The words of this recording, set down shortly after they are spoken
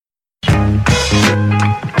Yo,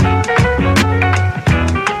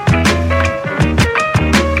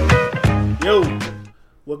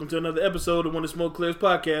 welcome to another episode of When the Smoke Clears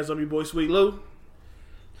podcast. I'm your boy Sweet Lou.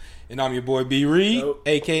 And I'm your boy B Reed,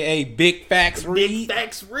 a.k.a. Big Facts Reed. Big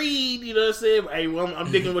Facts Reed, you know what I'm saying? Hey, well, I'm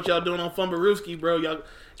digging what y'all doing on Fumbarooski, bro. Y'all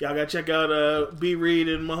gotta check out B Reed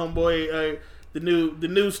and my homeboy, the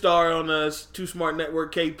new star on Too Smart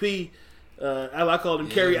Network, KP. I call him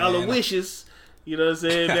Carrie Aloysius. You know what I'm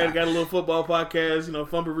saying? They got a little football podcast, you know,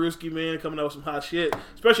 Fumbarooski, man, coming out with some hot shit.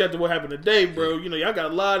 Especially after what happened today, bro. You know, y'all got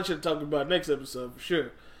a lot of shit to talk about next episode, for sure.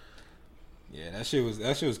 Yeah, that shit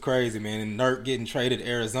was crazy, man. And Nurk getting traded to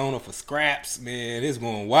Arizona for scraps, man. It's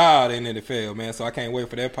going wild in the NFL, man. So I can't wait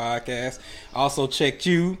for that podcast. Also checked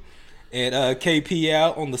you at KP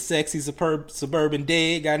out on the Sexy Suburban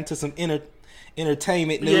Dead. Got into some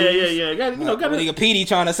entertainment news. Yeah. Got nigga Petey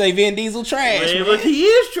trying to say Vin Diesel trash, man. Look, he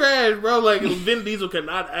is trash, bro. Like, Vin Diesel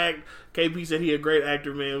cannot act. KP said he a great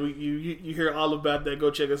actor, man. You hear all about that.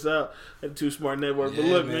 Go check us out at the Too Smart Network. But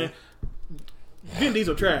look, man, Vin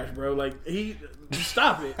Diesel trash, bro. Like,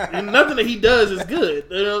 stop it. And nothing that he does is good.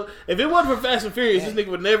 You know, if it wasn't for Fast and Furious, this nigga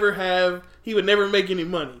would never make any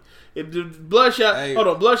money. If the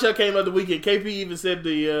Bloodshot came out the weekend. KP even said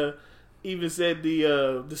the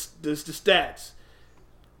stats.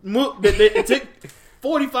 It took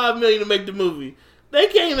 $45 million to make the movie. They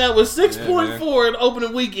came out with 6.4 in the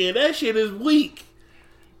opening weekend. That shit is weak.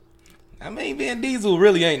 I mean, Vin Diesel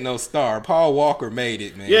really ain't no star. Paul Walker made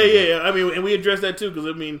it, man. Yeah. I mean, and we addressed that too, because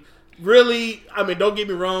really, don't get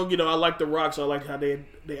me wrong. You know, I like The Rock, so I like how they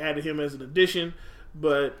added him as an addition,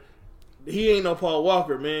 but he ain't no Paul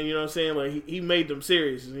Walker, man. You know what I'm saying? Like, he made them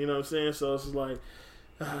serious. You know what I'm saying? So it's just like,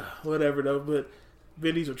 whatever though. But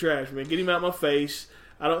Vin Diesel trash, man. Get him out my face.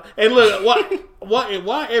 I don't. And look,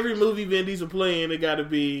 why every movie Vin Diesel playing, it got to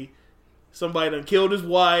be somebody done killed his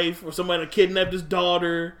wife or somebody done kidnapped his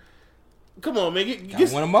daughter. Come on, man. Get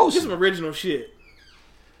some original shit.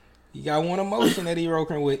 You got one emotion that he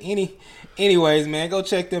rocking with. Anyways, man, go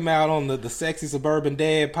check them out on the Sexy Suburban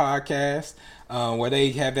Dad podcast, where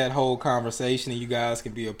they have that whole conversation, and you guys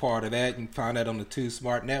can be a part of that. You can find that on the Too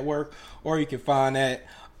Smart Network, or you can find that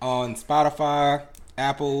on Spotify,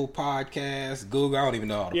 Apple Podcasts, Google. I don't even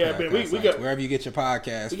know all the podcasts. Man, wherever you get your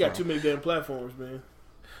podcasts. We got too many damn platforms, man.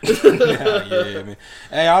 Yeah, man.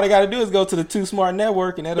 Hey, all they got to do is go to the Too Smart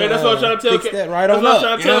Network, and that'll that's what I'm trying to tell fix that right on up. That's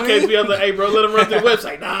what I'm trying to tell KP. I was like, hey, bro, let him run through the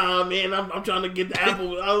website. Nah, man, I'm trying to get the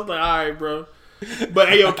Apple. I was like, all right, bro. But,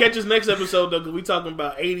 hey, yo, catch us next episode, though, because we talking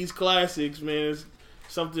about 80s classics, man. It's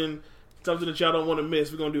something that y'all don't want to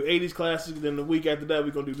miss. We're going to do 80s classics, then the week after that, we're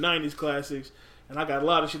going to do 90s classics. And I got a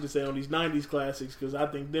lot of shit to say on these 90s classics, because I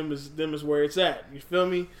think them is where it's at. You feel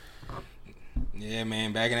me? Yeah,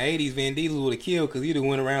 man. Back in the 80s, Vin Diesel would have killed because he'd have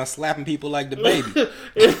went around slapping people like the Baby.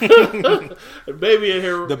 The Baby in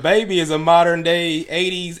here. The Baby is a modern day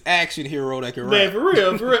 80s action hero that can rap. Man, for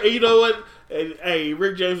real. You know what? Hey,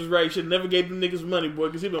 Rick James was right. He should never gave them niggas money, boy,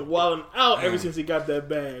 because he been wilding out ever since he got that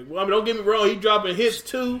bag. Well, don't get me wrong. He dropping hits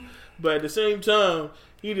too, but at the same time,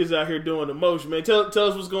 he just out here doing the most, man. Tell us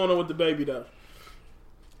what's going on with the Baby, though.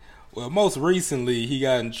 Well, most recently, he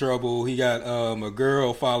got in trouble. He got a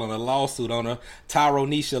girl filing a lawsuit on her.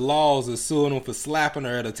 Tyronisha Laws is suing him for slapping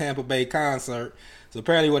her at a Tampa Bay concert. So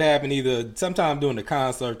apparently what happened, either sometime during the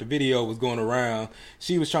concert, the video was going around.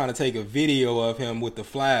 She was trying to take a video of him with the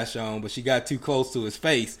flash on, but she got too close to his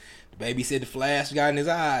face. The Baby said the flash got in his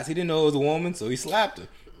eyes. He didn't know it was a woman, so he slapped her.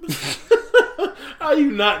 How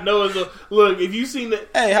you not know it's a... Look, if you seen that...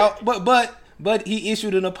 Hey, but he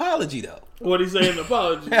issued an apology, though. What he saying?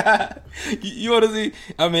 Apology. You want to see?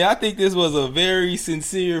 I mean, I think this was a very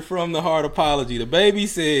sincere, from the heart apology. The Baby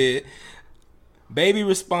said, Baby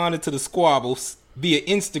responded to the squabbles via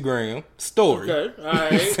Instagram story. Okay, all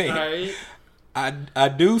right. I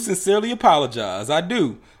do sincerely apologize. I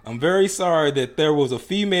do. I'm very sorry that there was a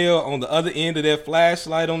female on the other end of that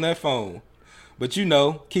flashlight on that phone. But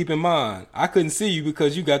keep in mind, I couldn't see you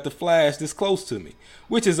because you got the flash this close to me,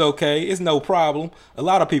 which is okay. It's no problem. A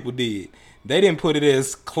lot of people did. They didn't put it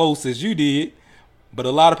as close as you did, but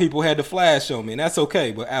a lot of people had the flash on me, and that's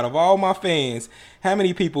okay. But out of all my fans, how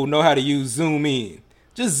many people know how to use zoom in?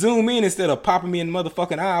 Just zoom in instead of popping me in the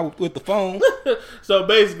motherfucking eye with the phone. So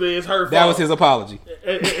basically, it's her fault. That was his apology.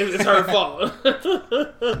 It's her fault.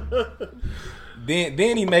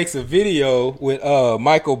 Then he makes a video with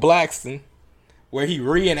Michael Blackson where he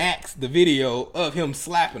reenacts the video of him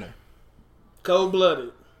slapping her.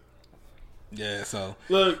 Cold-blooded. Yeah, so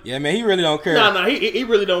look, yeah, man, he really don't care. No, he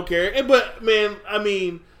really don't care. But man, I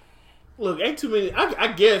mean, look, ain't too many.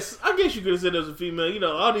 I guess you could have said there was a female. You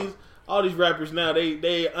know, all these rappers now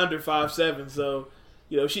they under 5'7", so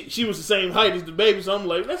you know, she was the same height as the baby, so I'm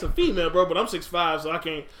like, that's a female, bro. But I'm 6'5", so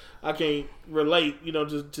I can't relate, you know,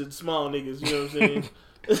 to small niggas. You know what I'm saying?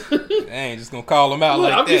 They ain't just gonna call him out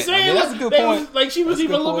like I'm that. just saying, that's a good point. Like she was That's a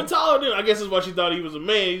even a good little point. bit taller than. I guess that's why she thought he was a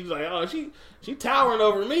man. He was like, oh, she towering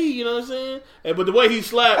over me. You know what I'm saying? And but the way he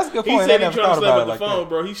slapped, That's a good he point. said I he never trying to thought slap about at the it like phone, that.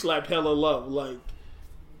 bro. He slapped hella low, like.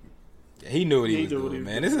 He knew what he He was knew what doing, he was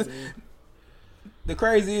man. doing, This is man. the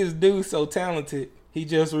craziest dude. So talented. He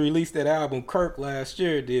just released that album Kirk last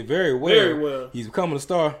year. Did very well. Very well. He's becoming a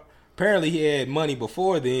star. Apparently, he had money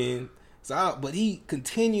before then. But he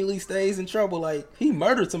continually stays in trouble. Like, he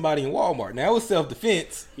murdered somebody in Walmart. Now, it was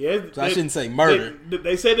self-defense. Yeah, So I shouldn't say murder.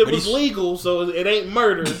 They said it But was legal, so it ain't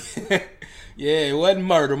murder. Yeah, it wasn't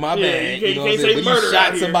murder. My Yeah, bad. you can't know what I'm say saying? But murder he out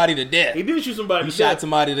shot here. somebody to death. He did shoot somebody. He to shot death.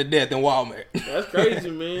 somebody to death in Walmart. That's crazy,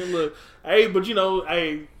 man. Look, hey, but you know,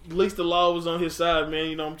 hey, at least the law was on his side, man.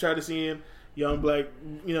 You know, I'm tired of seeing young black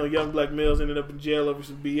males ended up in jail over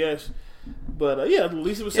some BS. But yeah, at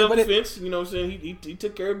least it was self defense. You know what I'm saying? He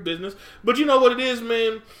took care of business. But you know what it is,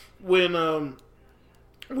 man. When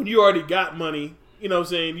you already got money, you know what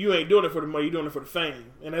I'm saying, you ain't doing it for the money, you're doing it for the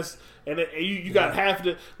fame. And you got half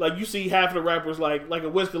the, like, you see half the rappers like a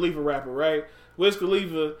Wiz Khalifa rapper, right? Wiz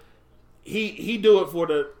Khalifa, he do it for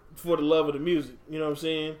the love of the music. You know what I'm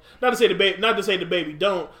saying? Not to say the baby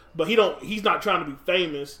don't, but he's not trying to be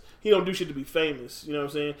famous. He don't do shit to be famous. You know what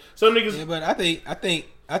I'm saying? Some niggas. Yeah, but I think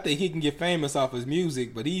he can get famous off his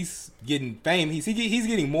music, but he's getting famous. He's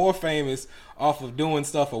getting more famous off of doing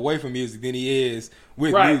stuff away from music than he is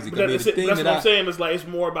with music. But that's what I'm saying. It's like it's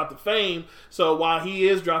more about the fame. So while he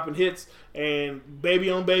is dropping hits, and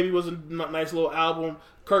Baby on Baby was a nice little album,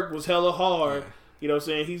 Kirk was hella hard. Yeah. You know what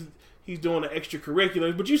I'm saying? He's doing the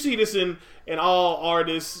extracurriculars. But you see this in all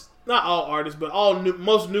artists. Not all artists, but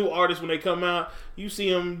most new artists when they come out, you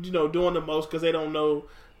see them, you know, doing the most because they don't know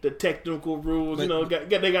the technical rules. But, you know,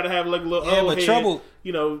 they got to have like a little yeah, old but head,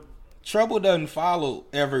 you know. Trouble doesn't follow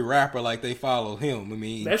every rapper like they follow him. I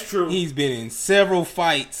mean, That's true. He's been in several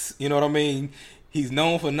fights. You know what I mean? He's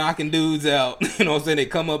known for knocking dudes out. You know what I'm saying? They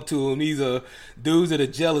come up to him. These are dudes that are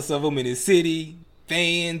jealous of him in his city,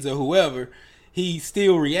 fans or whoever. He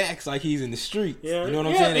still reacts like he's in the streets. Yeah. You know what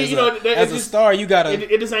I'm saying? As a star, you gotta.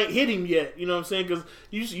 It just ain't hit him yet. You know what I'm saying? Because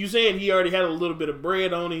you saying he already had a little bit of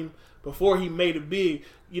bread on him before he made it big.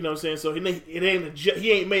 You know what I'm saying? So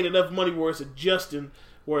he ain't made enough money where it's adjusting.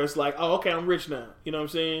 Where it's like, oh, okay, I'm rich now. You know what I'm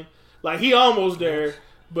saying? Like, he almost there,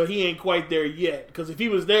 but he ain't quite there yet. Because if he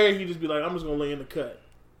was there, he'd just be like, I'm just gonna lay in the cut.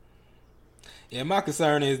 Yeah, my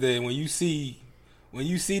concern is that when you see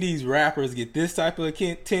these rappers get this type of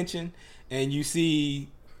attention. And you see,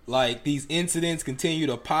 like, these incidents continue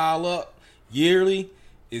to pile up yearly,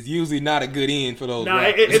 it's usually not a good end for those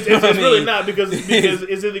rappers. It's really not because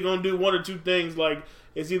it's either going to do one or two things. Like,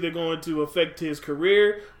 it's either going to affect his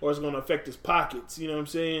career or it's going to affect his pockets. You know what I'm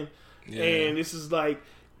saying? Yeah. And this is like,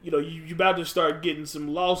 you know, you about to start getting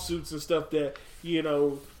some lawsuits and stuff that, you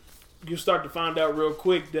know, you start to find out real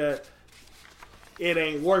quick that it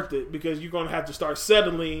ain't worth it because you're going to have to start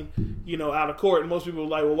settling, you know, out of court. And most people are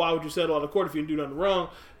like, well, why would you settle out of court if you didn't do nothing wrong?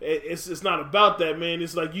 It's not about that, man.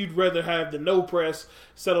 It's like you'd rather have the no press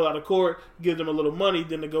settle out of court, give them a little money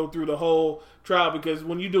than to go through the whole trial. Because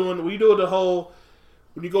when you go through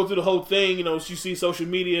the whole thing, you know, you see social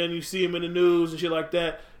media and you see them in the news and shit like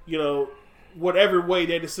that, you know, whatever way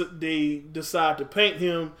they decide to paint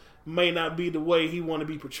him may not be the way he want to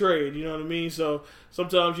be portrayed. You know what I mean? So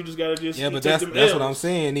sometimes you just gotta just but that's what I'm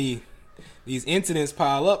saying. These incidents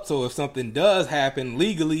pile up. So if something does happen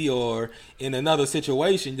legally or in another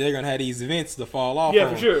situation, they're gonna have these events to fall off.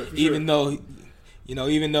 Yeah, for sure. Even though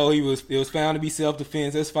it was found to be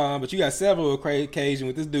self-defense, that's fine. But you got several occasions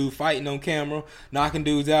with this dude fighting on camera, knocking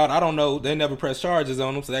dudes out. I don't know. They never press charges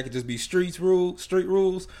on him, so that could just be street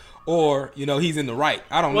rules. Or, you know, he's in the right.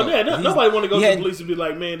 I don't know. Yeah, nobody want to go to the police and be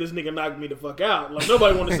like, man, this nigga knocked me the fuck out. Like,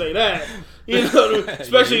 nobody want to say that. You know,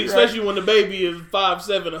 especially when the baby is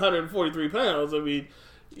 5'7", 143 pounds. I mean,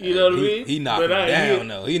 you know what I mean? He knocking him down,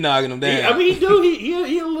 though. He knocking him down.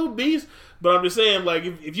 He a little beast. But I'm just saying, like,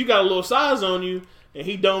 if you got a little size on you and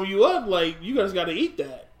he dome you up, like, you guys got to eat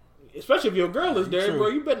that. Especially if your girl is there, bro.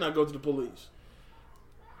 You better not go to the police.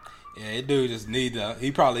 Yeah, that dude just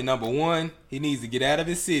he probably number one, he needs to get out of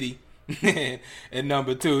his city. And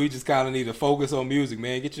number two, he just kind of need to focus on music,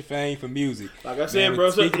 man. Get your fame for music. Like I said, bro,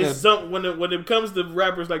 when it comes to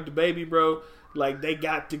rappers like the baby, bro, like they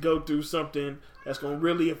got to go through something that's going to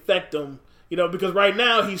really affect them. You know, because right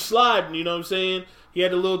now he's sliding, you know what I'm saying? He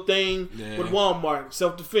had a little thing with Walmart,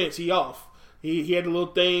 self-defense, he off. He had a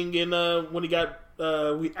little thing in when he got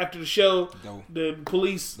after the show, the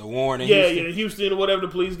police, the warning, in Houston or whatever, the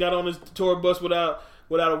police got on his tour bus without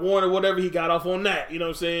without a warrant or whatever. He got off on that. You know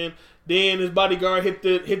what I'm saying? Then his bodyguard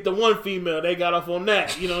hit the one female. They got off on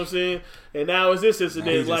that. You know what I'm saying? And now it's this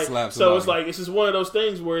incident. So it's like it's just one of those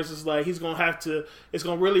things where it's just like he's gonna have to. It's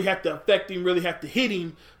gonna really have to affect him. Really have to hit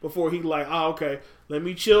him before he like, oh, okay, let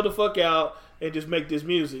me chill the fuck out and just make this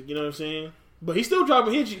music. You know what I'm saying? But he's still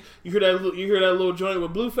dropping hits. You hear that little joint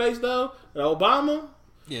with Blueface though? Obama.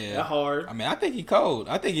 Yeah, that hard. I mean, I think he cold.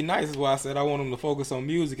 I think he nice. Is why I said I want him to focus on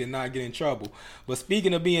music and not get in trouble. But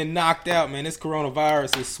speaking of being knocked out, man, this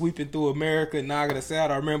coronavirus is sweeping through America, knocking us out.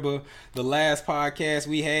 I remember the last podcast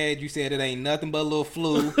we had. You said it ain't nothing but a little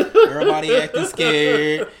flu. Everybody acting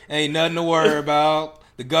scared. Ain't nothing to worry about.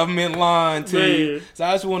 The government lying to you. So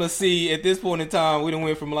I just want to see at this point in time, we done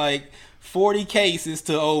went from like 40 cases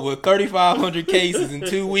to over 3,500 cases in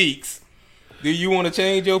 2 weeks. Do you want to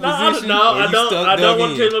change your position? No, I don't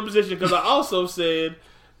want to change my position because I also said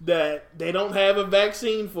that they don't have a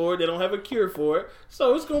vaccine for it. They don't have a cure for it.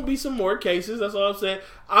 So it's going to be some more cases. That's all I'm saying.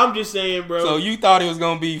 I'm just saying, bro. So you thought it was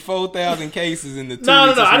going to be 4,000 cases in the 2 weeks? No.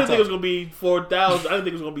 I didn't think it was going to be 4,000. I didn't think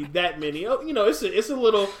it was going to be that many. You know, it's a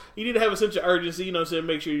little. You need to have a sense of urgency. You know, so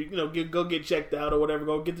make sure you go get checked out or whatever.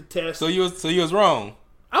 Go get the test. So you was wrong.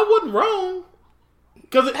 I wasn't wrong.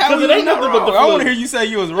 Because it ain't nothing but the flu. I want to hear you say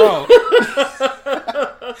you was wrong.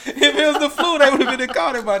 If it was the flu, they would have been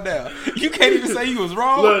caught it by now. You can't even say you was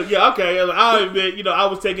wrong. Look, yeah, okay. I'll admit, I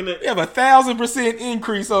was taking it. You have 1,000%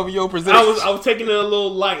 increase over your position. I was taking it a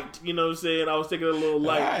little light. You know what I'm saying? I was taking it a little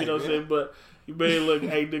light. Right, you know what I'm saying? But you better look.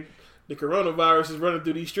 Hey, the coronavirus is running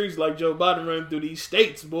through these streets like Joe Biden running through these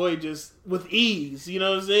states, boy, just with ease. You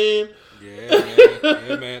know what I'm saying?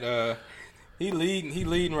 Yeah, man. He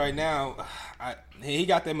leading right now. He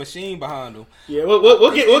got that machine behind him. Yeah,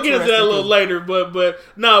 we'll get into that a little later. But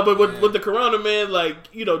with the corona, man,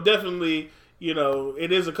 like, definitely,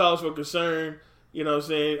 it is a cause for concern. You know what I'm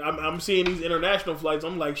saying? I'm seeing these international flights.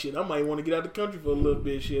 I'm like, shit, I might want to get out of the country for a little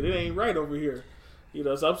bit. Shit, it ain't right over here.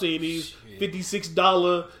 So I'm seeing these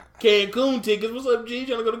 $56 Cancun tickets. What's up, G?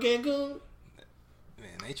 Trying to go to Cancun?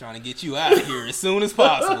 They trying to get you out of here as soon as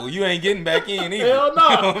possible. You ain't getting back in either. Hell no.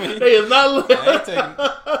 You know I mean? They is not.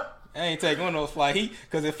 I ain't taking on those flights.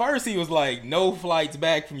 Because at first he was like, no flights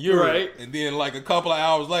back from Europe. Right. And then like a couple of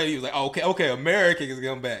hours later, he was like, okay, America is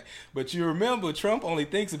going back. But you remember, Trump only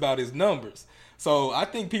thinks about his numbers. So I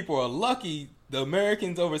think people are lucky. The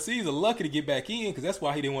Americans overseas are lucky to get back in because that's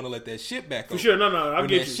why he didn't want to let that ship back over. For sure, no, I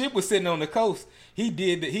get you. When that ship was sitting on the coast, he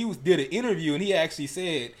did an interview and he actually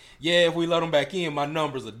said, "Yeah, if we let them back in, my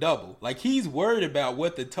numbers are double." Like he's worried about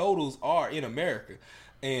what the totals are in America.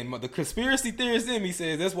 And the conspiracy theorist in me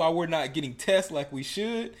says that's why we're not getting tests like we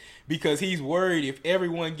should, because he's worried if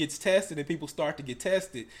everyone gets tested and people start to get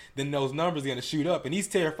tested, then those numbers are going to shoot up. And he's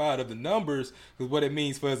terrified of the numbers because what it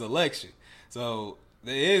means for his election. So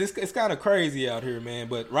it's kind of crazy out here, man.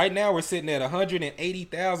 But right now we're sitting at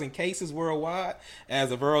 180,000 cases worldwide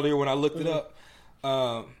as of earlier when I looked it up.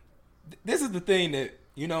 This is the thing that,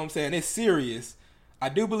 you know what I'm saying, it's serious. I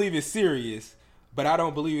do believe it's serious, but I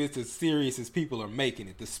don't believe it's as serious as people are making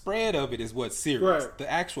it. The spread of it is what's serious. Right.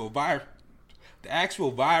 The actual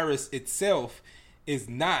virus itself is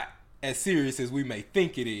not as serious as we may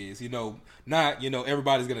think it is. Not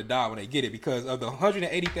everybody's going to die when they get it, because of the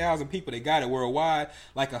 180,000 people that got it worldwide,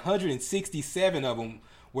 like 167 of them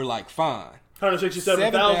were like fine.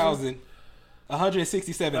 167,000?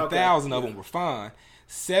 167,000 of them were fine.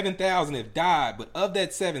 7,000 have died, but of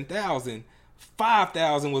that 7,000,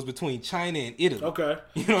 5,000 was between China and Italy. Okay.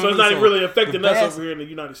 So it's not really affecting us over here in the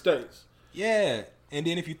United States. Yeah. And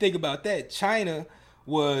then if you think about that, China,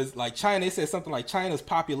 it said something like China's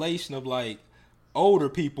population of like older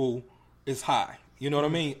people is high. You know what I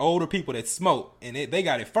mean? Older people that smoke, and they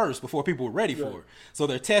got it first before people were ready for it. So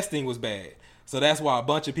their testing was bad. So that's why a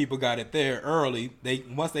bunch of people got it there early.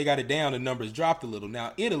 Once they got it down, the numbers dropped a little.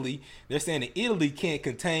 Now Italy, they're saying that Italy can't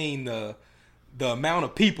contain the amount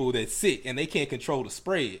of people that's sick, and they can't control the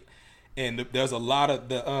spread. And there's a lot of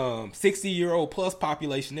the 60-year-old plus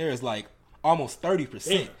population there is like almost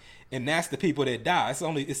 30%. And that's the people that die.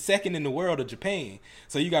 It's second in the world to Japan.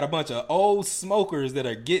 So you got a bunch of old smokers that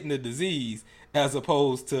are getting the disease as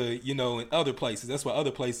opposed to, in other places. That's why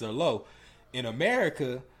other places are low. In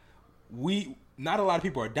America, not a lot of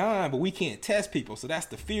people are dying, but we can't test people. So that's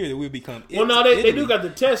the fear that we'll become. Well, no, they do got the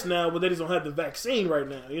test now, but they just don't have the vaccine right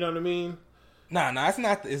now. You know what I mean? Nah, it's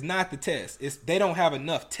not. It's not the test. It's they don't have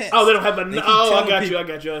enough tests. Oh, they don't have enough. Oh, I got people, you. I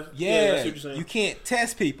got you. Yeah, that's what you're saying. You can't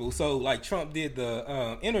test people. So like Trump did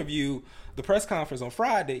the interview, the press conference on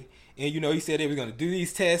Friday, and he said they were going to do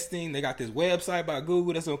these testing. They got this website by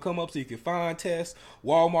Google that's going to come up so you can find tests.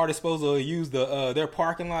 Walmart is supposed to use their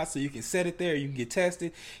parking lot so you can set it there. You can get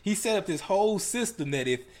tested. He set up this whole system that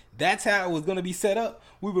if that's how it was going to be set up,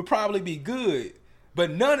 we would probably be good. But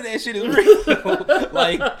none of that shit is real.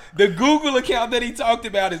 Like, the Google account that he talked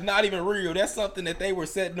about is not even real. That's something that they were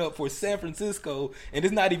setting up for San Francisco, and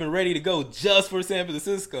it's not even ready to go just for San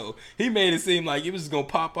Francisco. He made it seem like it was just going to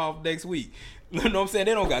pop off next week. You know what I'm saying?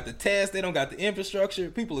 They don't got the test. They don't got the infrastructure.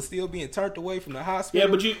 People are still being turned away from the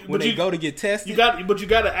hospital when they go to get tested. You got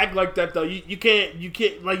to act like that, though. You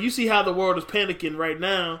can't, like, you see how the world is panicking right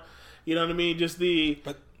now. You know what I mean?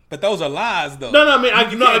 But those are lies, though. No, I mean,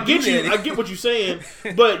 I get you. I get what you're saying,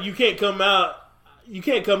 but you can't come out. You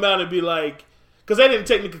can't come out and be like, because they didn't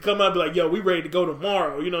technically come out and be like, "Yo, we ready to go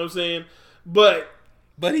tomorrow." You know what I'm saying? But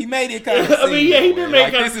he made it kind of. I mean, yeah, he did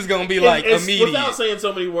make like this is gonna be like immediate. Without saying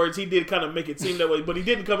so many words, he did kind of make it seem that way. But he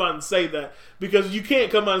didn't come out and say that because you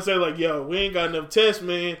can't come out and say like, "Yo, we ain't got enough tests,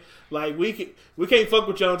 man. Like we can't fuck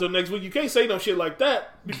with y'all until next week." You can't say no shit like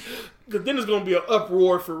that because then it's gonna be an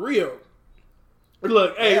uproar for real.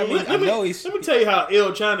 Look, hey, let me tell you how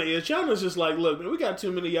ill China is. China's just like, look, man, we got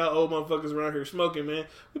too many of y'all old motherfuckers around here smoking, man.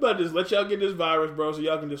 We about to just let y'all get this virus, bro, so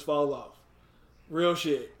y'all can just fall off. Real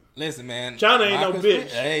shit. Listen, man. China ain't no bitch.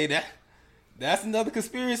 Hey, that's another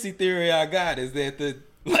conspiracy theory I got is that the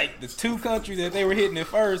two countries that they were hitting at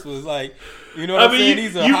first was like, you know what I'm saying?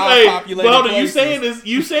 These are high populated places.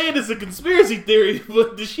 You saying it's a conspiracy theory,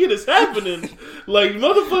 but the shit is happening. Like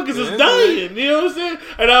motherfuckers is dying. You know what I'm saying?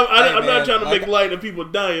 And I'm not trying to make light of people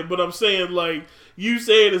dying, but I'm saying like you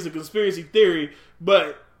saying it's a conspiracy theory,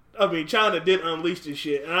 but I mean China did unleash this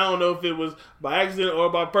shit, and I don't know if it was by accident or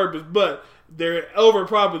by purpose, but they're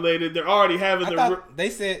overpopulated. They're already having They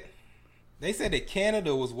said that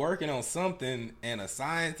Canada was working on something and a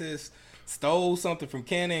scientist stole something from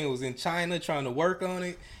Canada and was in China trying to work on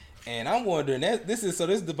it. And I'm wondering,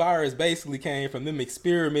 the virus basically came from them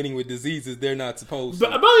experimenting with diseases they're not supposed to.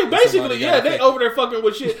 But basically, yeah, they over there fucking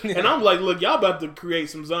with shit. And I'm like, look, y'all about to create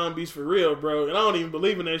some zombies for real, bro. And I don't even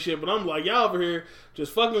believe in that shit. But I'm like, y'all over here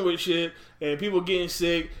just fucking with shit and people getting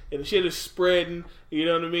sick and the shit is spreading. You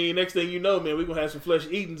know what I mean? Next thing you know, man, we're going to have some flesh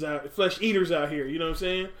eaters out here. You know what I'm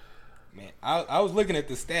saying? Man, I was looking at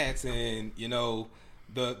the stats and,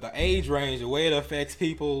 the age range, the way it affects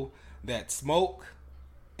people that smoke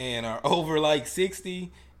and are over like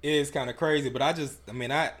 60 is kind of crazy. But I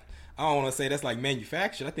don't want to say that's like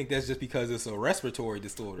manufactured. I think that's just because it's a respiratory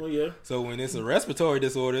disorder. Well, yeah. So when it's a respiratory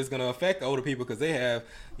disorder, it's going to affect older people because they have,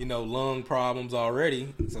 lung problems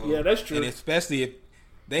already. So, yeah, that's true. And especially if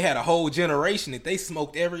they had a whole generation that they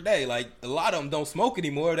smoked every day. Like, a lot of them don't smoke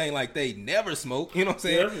anymore. It ain't like they never smoke. You know what I'm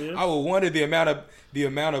saying? Yeah. I would wonder the amount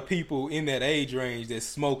of people in that age range that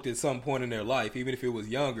smoked at some point in their life, even if it was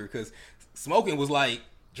younger, because smoking was like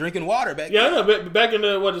drinking water back then. Yeah, I know. Back in the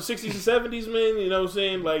 60s and 70s, man, you know what I'm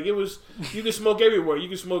saying? Like, it was, you could smoke everywhere. You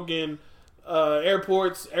could smoke in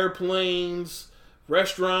airports, airplanes,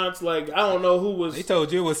 restaurants. Like, I don't know who was... They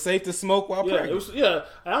told you it was safe to smoke while pregnant.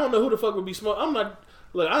 I don't know who the fuck would be smoking. I'm not...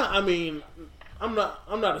 Look, I'm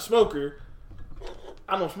not a smoker.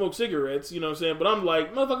 I don't smoke cigarettes, you know what I'm saying? But I'm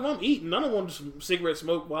like, motherfucker, if I'm eating, I don't want to cigarette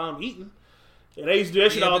smoke while I'm eating. And they used to do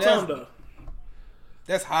that shit all the time, though.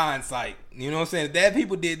 That's hindsight. You know what I'm saying? That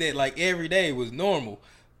people did that like every day was normal.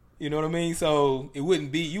 You know what I mean? So you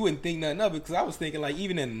wouldn't think nothing of it, because I was thinking like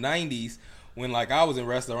even in the 90s when like I was in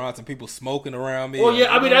restaurants and people smoking around me. Well,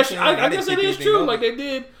 yeah, I mean, I guess it is true. Like they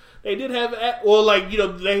did have, well, like,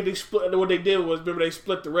 they split. What they did was, remember, they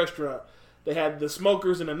split the restaurant. They had the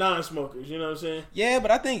smokers and the non-smokers. You know what I'm saying? Yeah,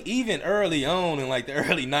 but I think even early on in like the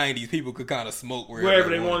early '90s, people could kind of smoke wherever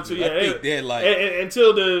they wanted to. Yeah, I think they're like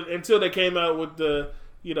until they came out with the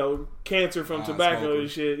cancer from tobacco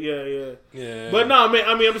and shit. Yeah. But no, man.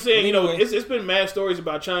 I mean, I'm saying it's been mad stories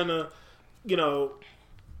about China.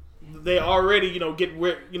 They already get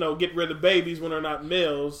rid of babies when they're not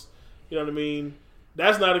males. You know what I mean?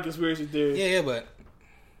 That's not a conspiracy theory. Yeah, but...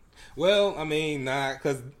 Well, I mean,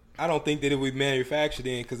 because I don't think that it would be manufactured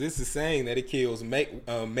in, because this is saying that it kills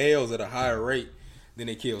males at a higher rate than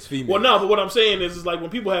it kills females. Well, no, but what I'm saying is like when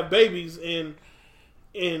people have babies in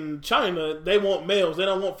China, they want males. They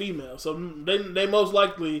don't want females. So they most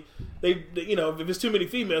likely, if it's too many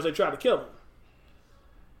females, they try to kill them.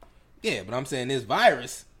 Yeah, but I'm saying this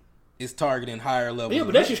virus is targeting higher levels. Yeah,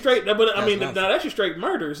 but that's just straight... But I mean, that's just straight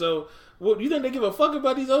murder, so... What, do you think they give a fuck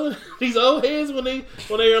about these old heads when they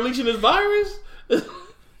are unleashing this virus?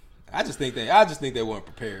 I just think they weren't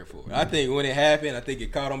prepared for it. I think when it happened, I think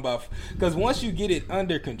it caught them by because once you get it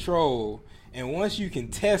under control and once you can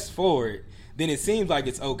test for it, then it seems like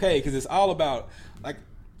it's okay because it's all about like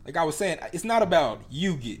I was saying, it's not about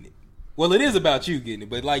you getting it. Well, it is about you getting it,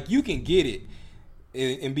 but like you can get it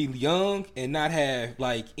and be young and not have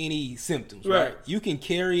like any symptoms, right? You can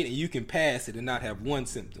carry it and you can pass it and not have one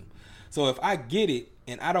symptom. So if I get it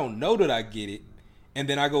and I don't know that I get it, and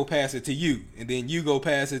then I go pass it to you, and then you go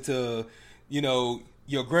pass it to,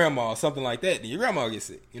 your grandma or something like that, then your grandma gets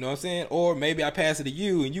sick. You know what I'm saying? Or maybe I pass it to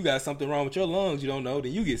you, and you got something wrong with your lungs you don't know,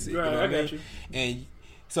 then you get sick. Right, you know what I mean? And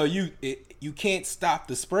so you can't stop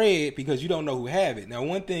the spread because you don't know who have it. Now,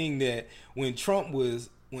 one thing that when Trump was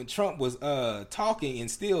talking and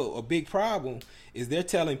still a big problem is they're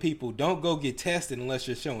telling people don't go get tested unless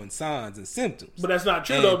you're showing signs and symptoms. But that's not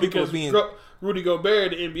true though because Rudy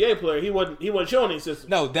Gobert, the NBA player, he wasn't showing any symptoms.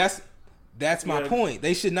 No, that's my point.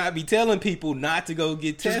 They should not be telling people not to go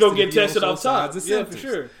get tested. Just go get tested off top. Yeah, for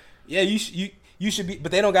sure. Yeah, you should be,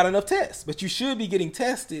 but they don't got enough tests. But you should be getting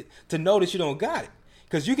tested to know that you don't got it.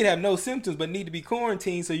 Because you can have no symptoms but need to be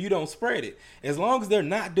quarantined so you don't spread it. As long as they're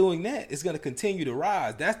not doing that, it's going to continue to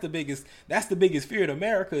rise. That's the biggest fear in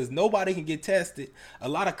America is nobody can get tested. A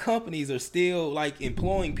lot of companies are still like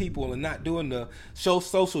employing people and not doing the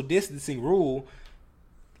social distancing rule.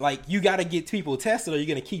 Like you got to get people tested or you're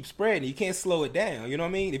going to keep spreading. You can't slow it down. You know what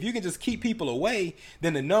I mean? If you can just keep people away,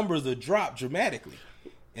 then the numbers will drop dramatically.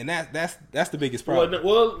 And that's the biggest problem.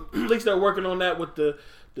 Well, at least they're working on that with the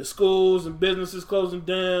schools and businesses closing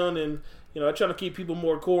down, and trying to keep people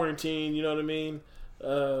more quarantined. You know what I mean?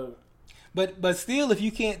 But still, if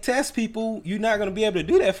you can't test people, you're not going to be able to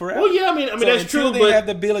do that forever. Well, yeah, I mean so that's true. They have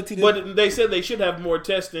the ability to. But they said they should have more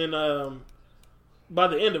testing by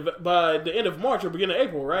the end of March or beginning of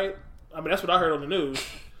April, right? I mean, that's what I heard on the news.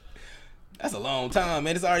 That's a long time,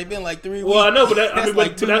 man. It's already been like 3 weeks. Well, I know, but that's why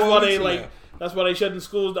they that's why they shut the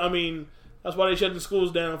schools. I mean. That's why they shut the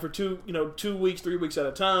schools down for 2 weeks, 3 weeks at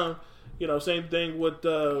a time. Same thing with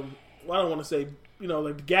I don't want to say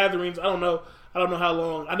like the gatherings. I don't know how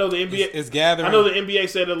long. I know the NBA. It's gathering. I know the NBA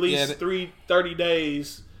said at least 30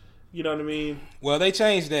 days. You know what I mean? Well, they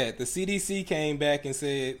changed that. The CDC came back and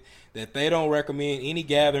said that they don't recommend any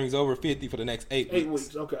gatherings over 50 for the next 8 weeks. 8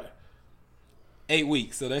 weeks, okay. 8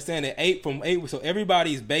 weeks. So they're saying that 8 weeks. So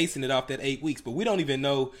everybody's basing it off that 8 weeks, but we don't even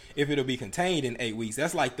know if it'll be contained in 8 weeks.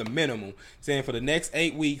 That's like the minimum. Saying for the next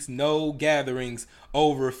 8 weeks, no gatherings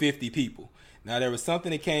over 50 people. Now there was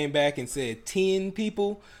something that came back and said 10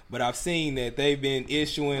 people, but I've seen that they've been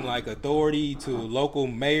issuing like authority to local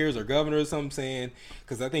mayors or governors or something saying,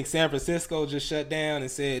 because I think San Francisco just shut down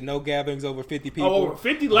and said no gatherings over 50 people. Oh, over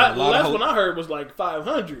 50? The last one I heard was like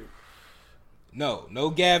 500. No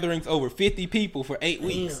gatherings over 50 people for 8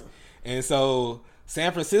 weeks. And so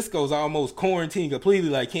San Francisco's almost quarantined completely,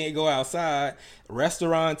 like can't go outside.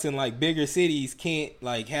 Restaurants in like bigger cities can't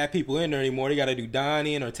like have people in there anymore. They got to do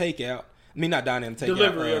dine-in or takeout. I mean, not dine-in, takeout.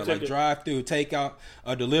 Delivery or like drive-through, takeout,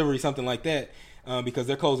 or delivery, something like that, because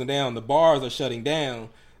they're closing down. The bars are shutting down.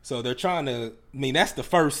 So they're trying to, that's the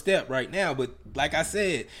first step right now. But like I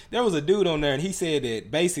said, there was a dude on there and he said that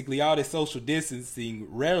basically all this social distancing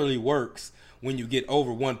rarely works when you get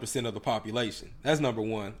over 1% of the population. That's number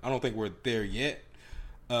one. I don't think we're there yet,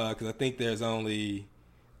 because I think there's only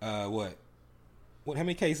how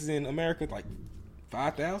many cases in America? Like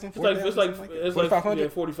 5,000, 4,000? It's like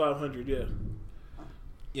 4,500. 4,500, yeah.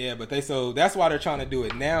 Yeah, but that's why they're trying to do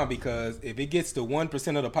it now, because if it gets to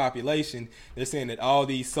 1% of the population, they're saying that all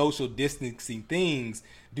these social distancing things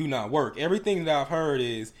do not work. Everything that I've heard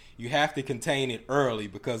is you have to contain it early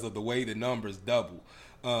because of the way the numbers double.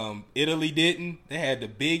 Italy didn't. They had the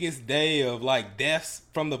biggest day of like deaths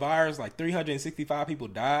from the virus. Like 365 people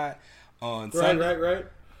died on Sunday. Right.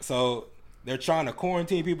 So they're trying to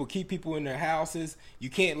quarantine people, keep people in their houses.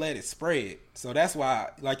 You can't let it spread. So that's why,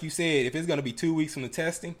 like you said, if it's going to be 2 weeks from the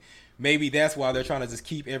testing, maybe that's why they're trying to just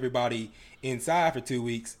keep everybody inside for 2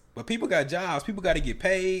 weeks. But people got jobs. People got to get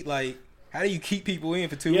paid. Like, how do you keep people in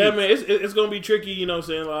for 2 weeks? Yeah, man, it's going to be tricky. You know what I'm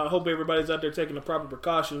saying? I hope everybody's out there taking the proper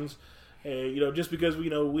precautions. And, just because,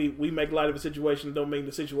 we make light of a situation don't mean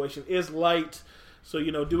the situation is light. So,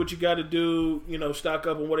 do what you got to do, stock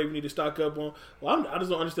up on whatever you need to stock up on. Well, I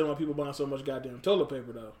just don't understand why people buying so much goddamn toilet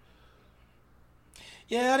paper, though.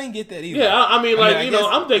 Yeah, I didn't get that either. Yeah, I'm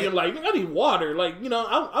thinking, like, I need water. Like,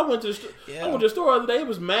 I went to the store the other day. It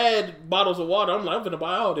was mad bottles of water. I'm like, I'm going to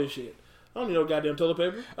buy all this shit. I don't need no goddamn toilet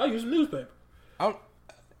paper. I use newspaper. I've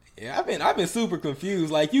been super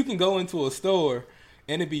confused. Like, you can go into a store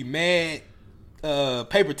and it'd be mad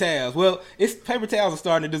paper towels. Well, paper towels are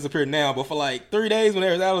starting to disappear now, but for like 3 days when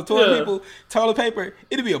there was out of toilet paper,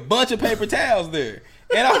 it'd be a bunch of paper towels there.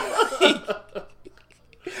 And I'm like,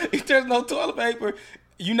 if there's no toilet paper,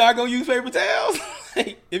 you not gonna use paper towels?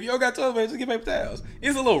 If you don't got toilet paper, just get paper towels.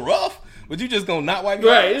 It's a little rough, but you just gonna not wipe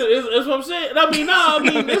your ass. That's what I'm saying. I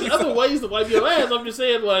mean, there's other ways to wipe your ass. I'm just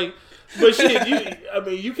saying, like, but shit,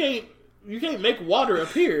 you can't make water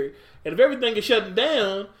appear. And if everything is shutting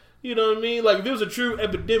down, you know what I mean? Like, if it was a true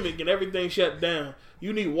epidemic and everything shut down,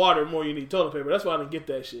 you need water more than you need toilet paper. That's why I didn't get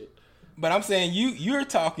that shit. But I'm saying you're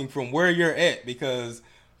talking from where you're at, because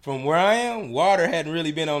from where I am, water hadn't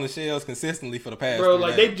really been on the shelves consistently for the past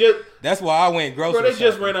 3 days. That's why I went grocery shopping.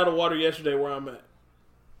 Just ran out of water yesterday where I'm at.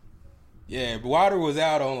 Yeah, water was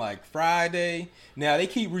out on like Friday. Now they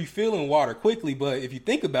keep refilling water quickly, but if you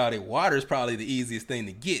think about it, water is probably the easiest thing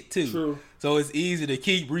to get too. True. So it's easy to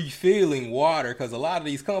keep refilling water because a lot of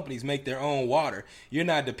these companies make their own water. You're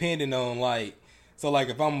not dependent on like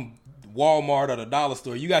if I'm Walmart or the dollar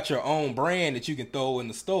store, you got your own brand that you can throw in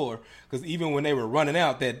the store. Because even when they were running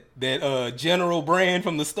out that General brand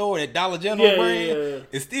from the store, that Dollar General brand,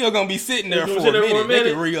 it's still gonna be sitting there for a minute.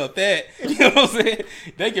 They can re-up that. You know what I'm saying?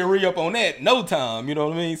 They can re-up on that no time. You know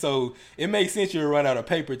what I mean? So it makes sense you'll run out of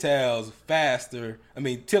paper towels faster. I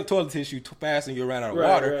mean, toilet tissue faster than you'll run out of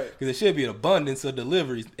water. Because it should be an abundance of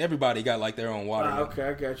deliveries. Everybody got like their own water. Okay,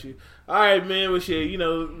 I got you. All right, man. Well, shit,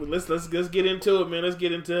 let's get into it, man. Let's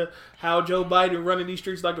get into how Joe Biden running these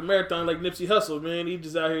streets like a marathon, like Nipsey Hussle, man. He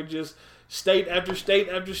just out here just state after state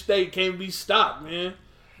after state can't be stopped, man.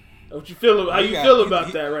 How you feel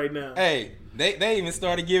about that right now? Hey, they even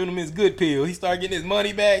started giving him his good pill. He started getting his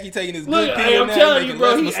money back. He taking his good pill. Hey, I'm now. telling you,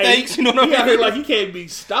 bro. Mistakes. You know what I mean? Out here like he can't be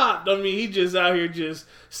stopped. I mean, he just out here just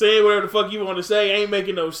saying whatever the fuck you want to say. Ain't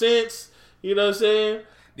making no sense. You know what I'm saying?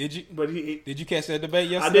 Did you catch that debate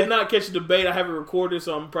yesterday? I did not catch the debate. I have it recorded,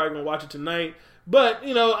 so I'm probably gonna watch it tonight. But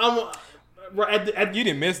you you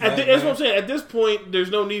didn't miss that. That's what I'm saying. At this point, there's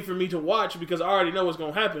no need for me to watch because I already know what's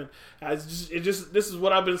gonna happen. This is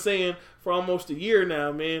what I've been saying for almost a year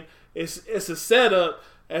now, man. It's a setup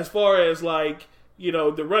as far as like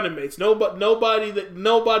the running mates. Nobody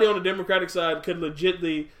on the Democratic side could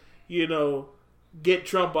legitimately get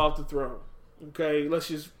Trump off the throne. Okay, let's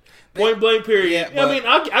just. Point blank, period. Yeah, I mean,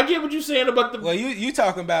 I get what you're saying about the. Well, you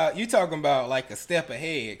talking about like a step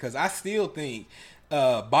ahead, because I still think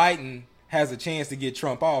Biden has a chance to get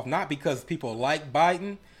Trump off, not because people like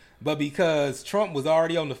Biden, but because Trump was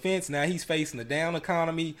already on the fence. Now he's facing a down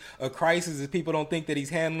economy, a crisis that people don't think that he's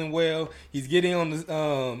handling well. He's getting on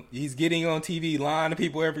TV lying to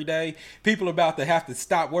people every day. People are about to have to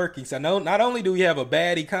stop working. So not only do we have a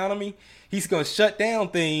bad economy, he's going to shut down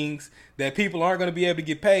things that people aren't going to be able to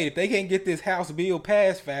get paid. If they can't get this House bill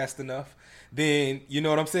passed fast enough, then, you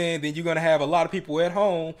know what I'm saying, then you're going to have a lot of people at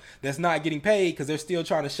home that's not getting paid because they're still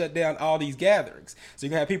trying to shut down all these gatherings. So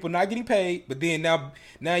you're going to have people not getting paid, but then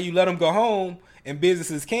now you let them go home and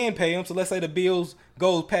businesses can pay them. So let's say the bills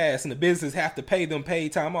goes past and the businesses have to pay them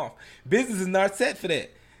paid time off. Business is not set for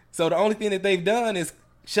that. So the only thing that they've done is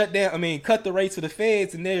cut the rates for the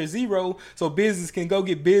feds and they're zero, so business can go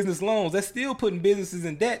get business loans. That's still putting businesses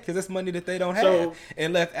in debt because that's money that they don't have.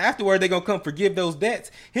 And left afterward, they're gonna come forgive those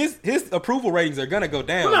debts. His approval ratings are gonna go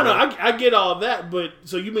down. Well, no, I get all that, but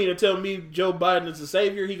so you mean to tell me Joe Biden is the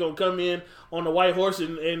savior? He gonna come in on the white horse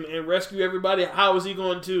and rescue everybody? How is he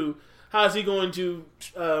going to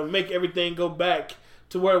make everything go back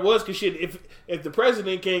to where it was? Because shit, if the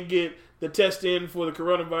president can't get the test in for the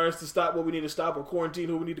coronavirus to stop what we need to stop, or quarantine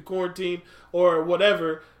who we need to quarantine, or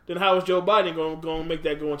whatever, then how is Joe Biden going to make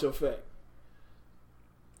that go into effect?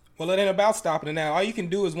 Well, it ain't about stopping it now. All you can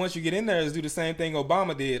do is, once you get in there, is do the same thing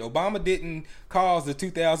Obama did. Obama didn't cause the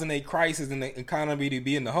 2008 crisis in the economy to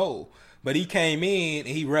be in the hole. But he came in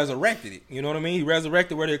and he resurrected it. You know what I mean? He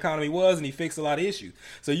resurrected where the economy was and he fixed a lot of issues.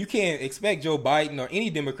 So you can't expect Joe Biden or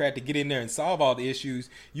any Democrat to get in there and solve all the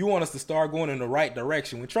issues. You want us to start going in the right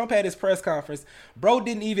direction. When Trump had his press conference, bro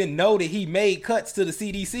didn't even know that he made cuts to the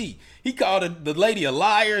CDC. He called the lady a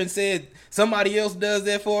liar and said somebody else does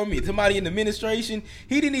that for me, somebody in the administration.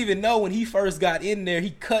 He didn't even know when he first got in there,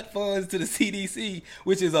 he cut funds to the CDC,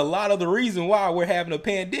 which is a lot of the reason why we're having a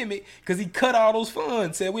pandemic, because he cut all those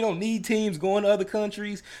funds, said we don't need teams going to other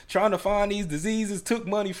countries trying to find these diseases, took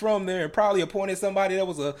money from there and probably appointed somebody that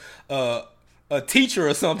was a teacher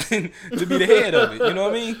or something to be the head of it. You know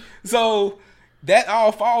what I mean? So that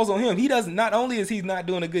all falls on him. He doesn't, not only is he not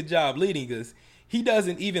doing a good job leading us, he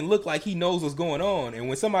doesn't even look like he knows what's going on. And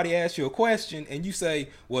when somebody asks you a question and you say,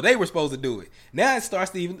 well, they were supposed to do it, now it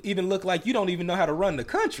starts to even look like you don't even know how to run the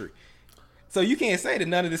country. So you can't say that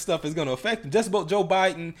none of this stuff is going to affect him. Just about Joe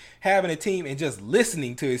Biden having a team and just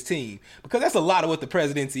listening to his team. Because that's a lot of what the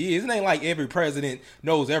presidency is. It ain't like every president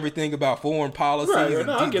knows everything about foreign policies and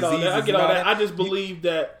No, I get all that. I just believe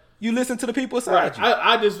that you listen to the people beside you.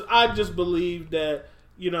 I just believe that,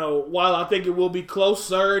 while I think it will be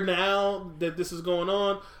closer now that this is going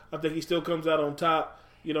on, I think he still comes out on top.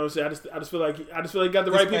 You know what I'm saying? I just feel like he got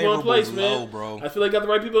the right people in place, man. Bro. I feel like he got the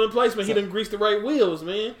right people in place, man. He done greased the right wheels,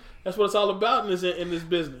 man. That's what it's all about in this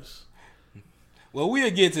business. Well,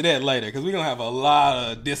 we'll get to that later because we're gonna have a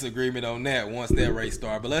lot of disagreement on that once that race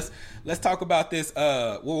starts. But let's talk about this.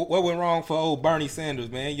 What went wrong for old Bernie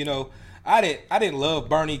Sanders, man? I didn't love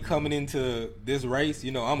Bernie coming into this race.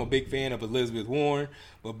 I'm a big fan of Elizabeth Warren,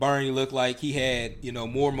 but Bernie looked like he had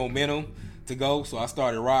more momentum to go, so I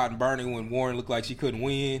started riding Bernie when Warren looked like she couldn't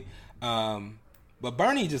win. But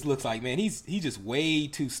Bernie just looks like, man, he's just way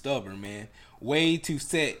too stubborn, man, way too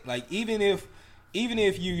set. Like even if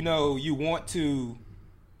you want to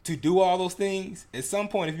do all those things, at some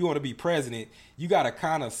point if you want to be president, you got to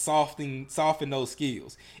kind of soften those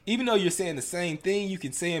skills. Even though you're saying the same thing, you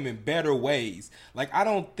can say them in better ways. Like I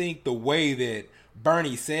don't think the way that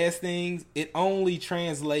Bernie says things, it only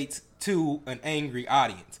translates to an angry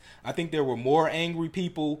audience. I think there were more angry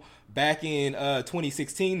people back in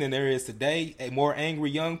 2016 than there is today, more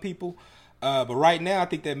angry young people. But right now, I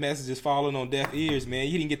think that message is falling on deaf ears, man.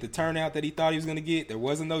 He didn't get the turnout that he thought he was going to get. There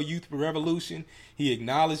wasn't no youth revolution. He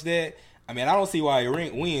acknowledged that. I mean, I don't see why he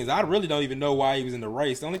wins. I really don't even know why he was in the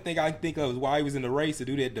race. The only thing I can think of is why he was in the race to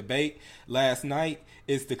do that debate last night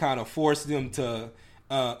is to kind of force them to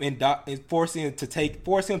force him to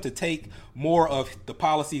take more of the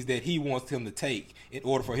policies that he wants him to take in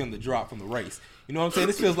order for him to drop from the race. You know what I'm saying?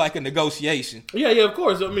 This feels like a negotiation. Yeah, of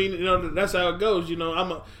course. I mean, that's how it goes.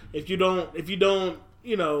 If you don't,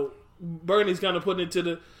 Bernie's kind of putting it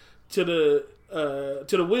to the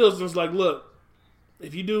wheels, and it's like, look,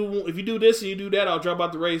 if you do this and you do that, I'll drop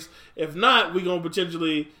out the race. If not, we're gonna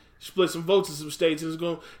potentially split some votes in some states, and it's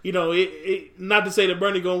going, not to say that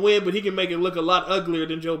Bernie gonna win, but he can make it look a lot uglier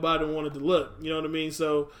than Joe Biden wanted to look. You know what I mean?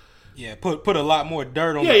 So, yeah, put a lot more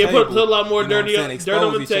dirt on the table. Yeah, put a lot more dirt on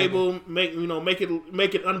the table.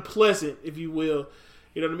 Make it unpleasant, if you will.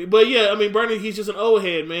 You know what I mean? But yeah, I mean Bernie, he's just an old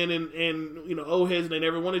head, man, and old heads, they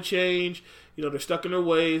never want to change. They're stuck in their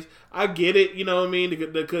ways. I get it. You know what I mean?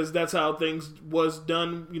 Because that's how things was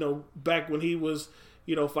done. Back when he was,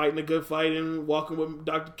 fighting a good fight and walking with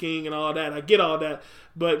Dr. King and all that. I get all that,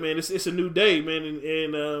 but man, it's a new day, man,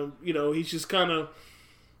 and he's just kind of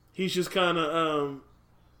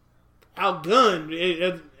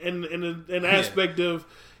outgunned in an aspect of,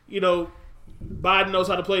 Biden knows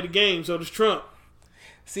how to play the game, so does Trump.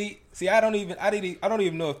 See, I don't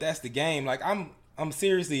even know if that's the game. Like I'm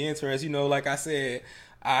seriously interested. Like I said,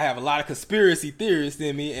 I have a lot of conspiracy theorists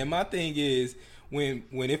in me, and my thing is when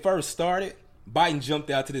it first started, Biden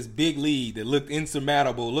jumped out to this big lead that looked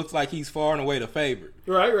insurmountable. Looks like he's far and away the favorite.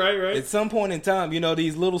 Right. At some point in time,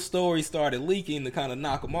 these little stories started leaking to kind of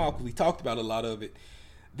knock him off because we talked about a lot of it.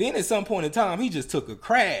 Then at some point in time, he just took a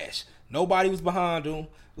crash. Nobody was behind him.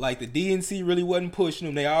 Like the DNC really wasn't pushing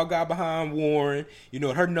him. They all got behind Warren.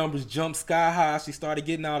 Her numbers jumped sky high. She started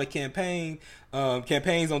getting all the campaigns on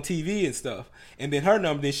TV and stuff. And then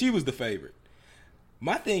then she was the favorite.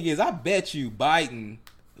 My thing is, I bet you Biden,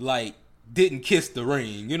 didn't kiss the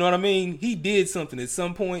ring. You know what I mean? He did something at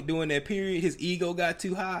some point during that period. His ego got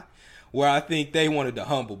too high, where I think they wanted to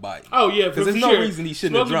humble Biden. Oh yeah, because there's no reason he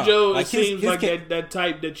shouldn't have dropped. Joe seems like that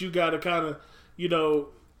type that you gotta kind of, you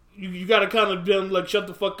gotta kind of be shut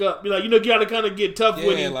the fuck up. You gotta kind of get tough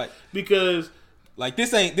with him because.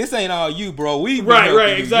 This ain't all you, bro. We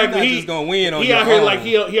right, exactly. You're not just gonna win on he your out here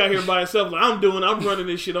own. He out here by himself. Like I'm running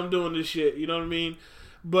this shit. I'm doing this shit. You know what I mean?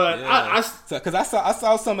 But yeah. I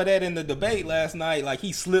saw some of that in the debate last night. Like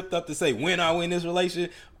he slipped up to say, when I win this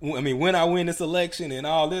election and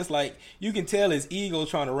all this. Like you can tell his ego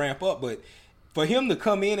trying to ramp up. But for him to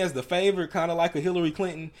come in as the favorite, kind of like a Hillary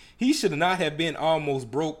Clinton, he should not have been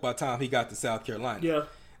almost broke by the time he got to South Carolina. Yeah.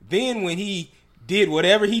 Then when he did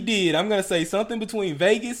whatever he did, I'm going to say something between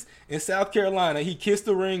Vegas and South Carolina. He kissed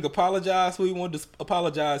the ring, apologized who he wanted to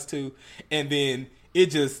apologize to, and then it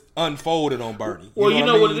just unfolded on Bernie. Well,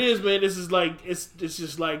 what it is, man. This is like it's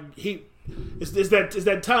just like it's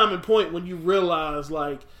that time and point when you realize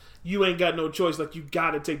you ain't got no choice. Like you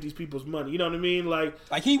got to take these people's money. You know what I mean? Like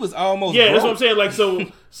he was almost broke. That's what I'm saying. Like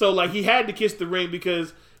so he had to kiss the ring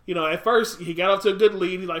because at first he got off to a good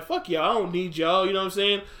lead. He's like, fuck y'all, I don't need y'all. You know what I'm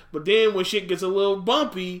saying? But then when shit gets a little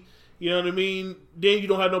bumpy, You know what I mean? Then you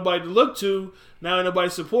don't have nobody to look to. Now ain't nobody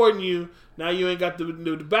supporting you. Now you ain't got the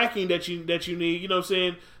backing that you need. You know what I'm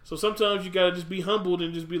saying? So sometimes you gotta just be humbled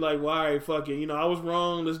and just be like, well, all right, fuck it. You know, I was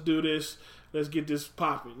wrong. Let's do this. Let's get this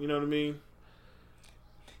popping. You know what I mean?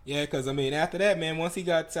 Yeah, because, I mean, after that, man, once he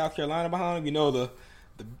got South Carolina behind him, you know,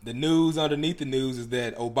 the news underneath the news is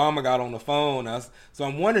that Obama got on the phone. So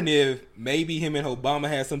I'm wondering if maybe him and Obama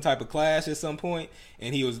had some type of clash at some point,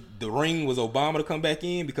 and the ring was Obama to come back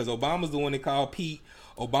in, because Obama's the one that called Pete.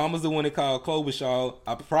 Obama's the one that called Klobuchar.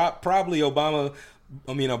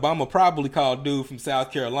 Obama probably called dude from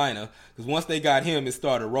South Carolina, because once they got him, it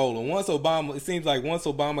started rolling. It seems like once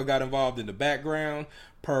Obama got involved in the background,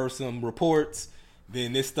 per some reports,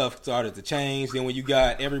 then this stuff started to change. Then when you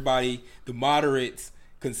got everybody, the moderates,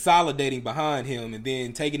 consolidating behind him, and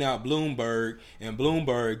then taking out Bloomberg, and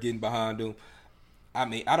Bloomberg getting behind him, I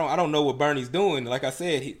mean, I don't know what Bernie's doing. Like I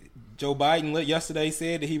said, Joe Biden yesterday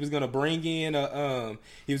said that he was going to bring in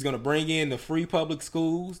the free public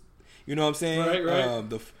schools. You know what I'm saying?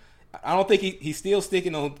 Right. I don't think he's still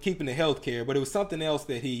sticking on keeping the health care, but it was something else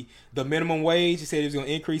that the minimum wage, he said he was going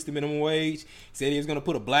to increase the minimum wage. He said he was going to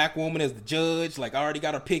put a black woman as the judge, like already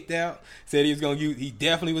got her picked out. Said he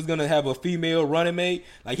definitely was going to have a female running mate.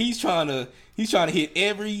 Like he's trying to hit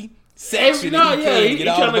every section that he can, get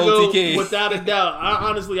all the votes he can. Without a doubt.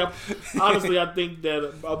 Honestly, I think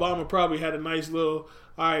that Obama probably had a nice little,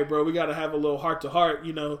 all right, bro, we got to have a little heart-to-heart,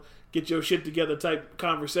 you know, get your shit together type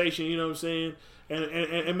conversation, you know what I'm saying?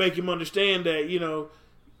 And make him understand that, you know,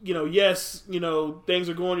 yes, you know, things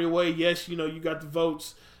are going your way. Yes, you know, you got the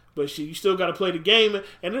votes, but you still got to play the game.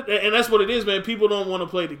 And that's what it is, man. People don't want to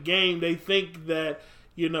play the game. They think that,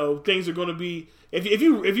 you know, things are going to be. If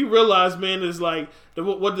you realize, man, is like the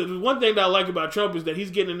one thing that I like about Trump is that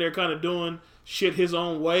he's getting in there, kind of doing shit his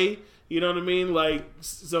own way. You know what I mean? Like,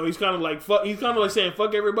 so he's kind of like saying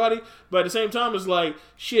fuck everybody, but at the same time, it's like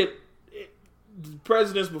shit.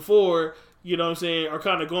 Presidents before, you know what I'm saying, are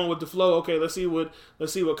kind of going with the flow. Okay, let's see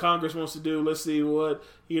what Congress wants to do. Let's see what,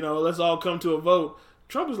 you know, let's all come to a vote.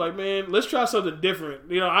 Trump is like, man, let's try something different.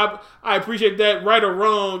 You know, I appreciate that, right or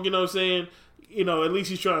wrong, you know what I'm saying? You know, at least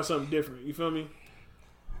he's trying something different. You feel me?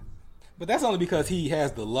 But that's only because he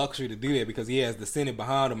has the luxury to do that, because he has the Senate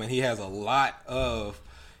behind him, and he has a lot of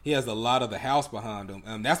the House behind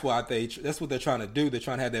him. That's what they're trying to do. They're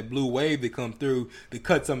trying to have that blue wave to come through to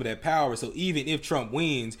cut some of that power. So even if Trump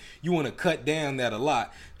wins, you want to cut down that a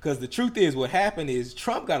lot. Because the truth is, what happened is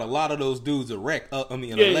Trump got a lot of those dudes elected.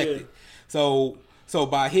 Yeah. So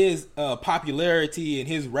by his popularity and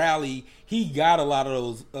his rally, he got a lot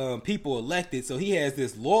of those people elected. So he has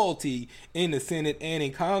this loyalty in the Senate and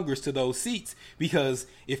in Congress to those seats. Because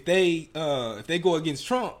if they go against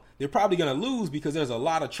Trump, they're probably going to lose, because there's a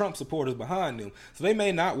lot of Trump supporters behind them. So they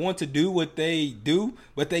may not want to do what they do,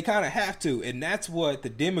 but they kind of have to. And that's what the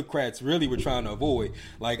Democrats really were trying to avoid.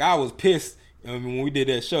 Like, I was pissed when we did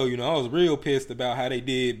that show. You know, I was real pissed about how they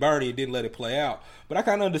did Bernie and didn't let it play out. But I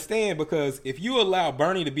kind of understand, because if you allow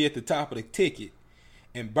Bernie to be at the top of the ticket,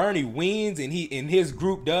 and Bernie wins, and his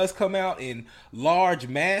group does come out in large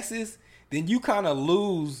masses, then you kind of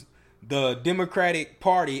lose the Democratic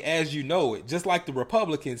Party as you know it. Just like the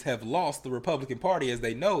Republicans have lost the Republican Party as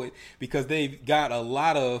they know it, because they've got a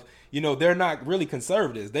lot of, you know, they're not really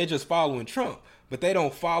conservatives. They're just following Trump, but they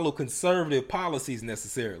don't follow conservative policies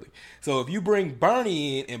necessarily. So if you bring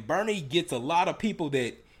Bernie in, and Bernie gets a lot of people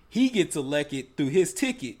that he gets elected through his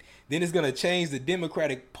ticket, then it's going to change the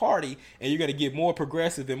Democratic Party, and you're going to get more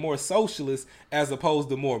progressive and more socialist as opposed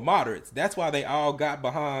to more moderates. That's why they all got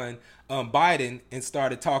behind Biden and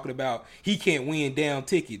started talking about he can't win down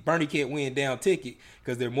ticket. Bernie can't win down ticket,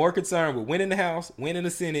 because they're more concerned with winning the House, winning the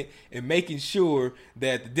Senate, and making sure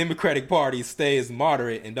that the Democratic Party stays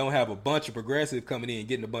moderate and don't have a bunch of progressive coming in and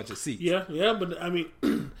getting a bunch of seats. Yeah, but I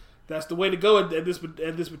mean, that's the way to go at this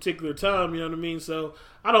particular time. You know what I mean? So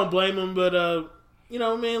I don't blame them, but you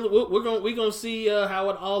know, man, we're gonna see how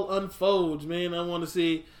it all unfolds, man. I want to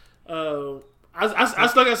see. Like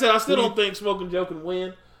I said, I still don't think Smoking Joe can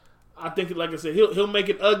win. I think, like I said, he'll make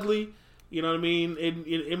it ugly. You know what I mean?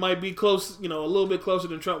 It might be close, you know, a little bit closer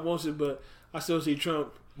than Trump wants it, but I still see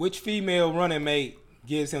Trump. Which female running mate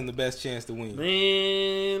gives him the best chance to win?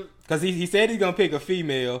 Man, because he said he's gonna pick a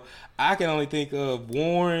female. I can only think of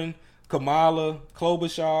Warren, Kamala,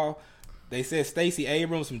 Klobuchar. They said Stacey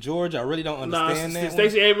Abrams from Georgia. I really don't understand that.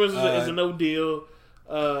 Stacey Abrams is a no deal.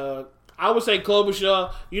 I would say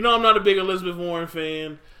Klobuchar. You know, I'm not a big Elizabeth Warren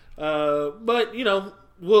fan, but you know,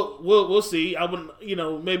 we'll see. I wouldn't, you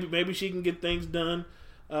know, maybe she can get things done.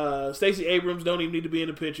 Stacey Abrams don't even need to be in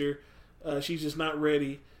the picture. She's just not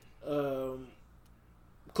ready.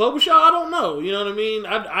 Klobuchar, I don't know. You know what I mean?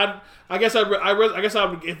 I guess I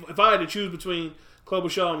would if I had to choose between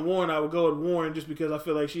Klobuchar and Warren, I would go with Warren just because I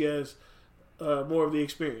feel like she has more of the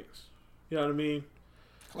experience. You know what I mean?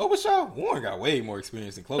 Klobuchar, Warren got way more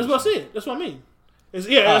experience than Klobuchar. That's what I said. That's what I mean. I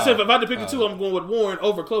said if I had to pick the two, I'm going with Warren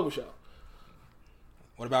over Klobuchar.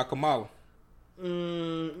 What about Kamala?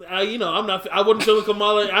 I'm not. I wouldn't feel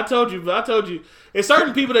Kamala. I told you. There's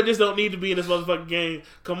certain people that just don't need to be in this motherfucking game.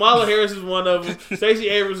 Kamala Harris is one of them. Stacey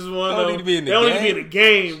Abrams is one of them. They don't need to be in the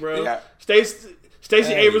game, bro. Yeah.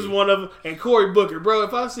 Stacey Abrams is one of them, and Cory Booker, bro.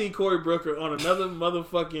 If I see Cory Booker on another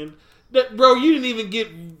motherfucking, bro, you didn't even get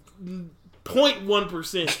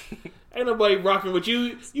 0.1%. Ain't nobody rocking with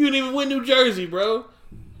you. You didn't even win New Jersey, bro.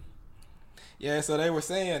 Yeah, so they were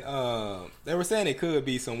saying it could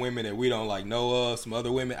be some women that we don't like know of, some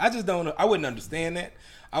other women. I wouldn't understand that.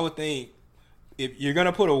 I would think if you're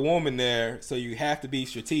gonna put a woman there, so you have to be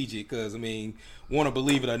strategic, because want to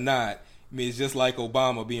believe it or not, it's just like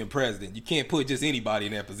Obama being president. You can't put just anybody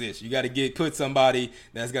in that position. You got to put somebody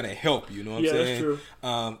that's gonna help you. You know what I'm saying?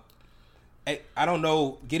 That's true. I don't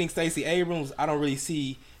know. Getting Stacey Abrams, I don't really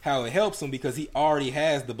see how it helps him because he already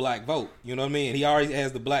has the black vote. You know what I mean? He already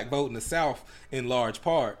has the black vote in the South in large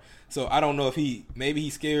part. So I don't know if maybe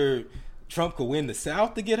he's scared Trump could win the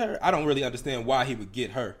South to get her. I don't really understand why he would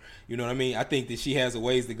get her. You know what I mean? I think that she has a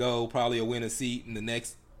ways to go, probably a win a seat in the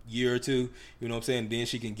next year or two. You know what I'm saying? Then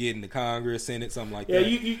she can get into Congress, Senate, something like that.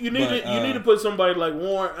 Yeah, you need to put somebody like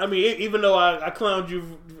Warren. I mean, even though I clowned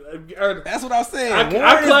you. That's what I was saying. I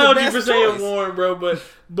clowned you for saying Warren, bro.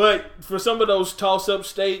 But for some of those toss-up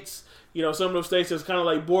states, some of those states that's kind of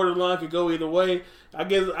like borderline, could go either way. I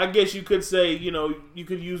guess you could say, you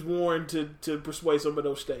could use Warren to persuade some of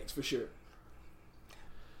those states for sure.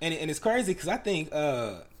 And it's crazy because I think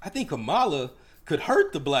Kamala could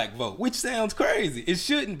hurt the black vote, which sounds crazy. It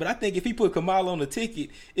shouldn't, but I think if he put Kamala on the ticket,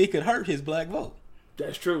 it could hurt his black vote.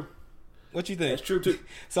 That's true. What you think? That's true too.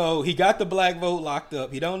 So he got the black vote locked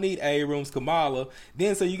up. He don't need Abrams, Kamala.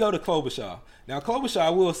 Then so you go to Klobuchar. Now Klobuchar, I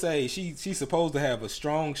will say she's supposed to have a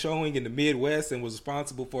strong showing in the Midwest and was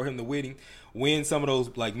responsible for him to win some of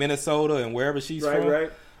those like Minnesota and wherever she's from. Right.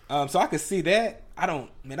 So I could see that. I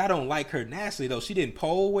don't like her nationally though. She didn't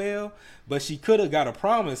poll well, but she could have got a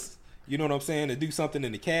promise. You know what I'm saying? To do something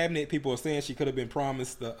in the cabinet. People are saying she could have been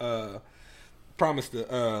promised the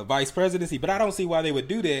vice presidency, but I don't see why they would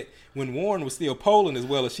do that when Warren was still polling as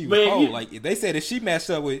well as she was polling. Like they said, if she matched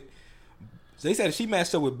up with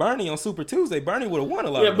Bernie on Super Tuesday, Bernie would have won a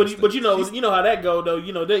lot. Yeah, but you know how that go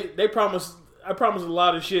though. They promise a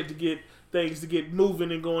lot of shit to get things to get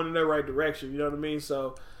moving and going in the right direction. You know what I mean?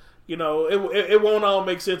 So, it won't all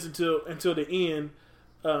make sense until the end.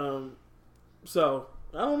 So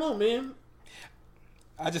I don't know, man.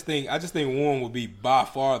 I just think Warren would be by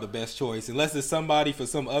far the best choice, unless it's somebody for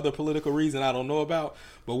some other political reason I don't know about.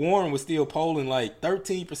 But Warren was still polling like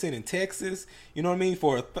 13% in Texas. You know what I mean?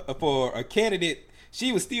 For a candidate,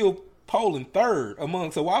 she was still polling third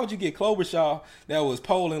among. So why would you get Klobuchar that was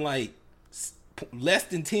polling like less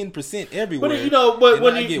than 10% everywhere? But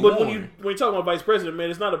when you're talking about vice president,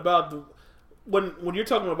 man, it's not about when you're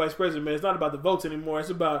talking about vice president, man, it's not about the votes anymore.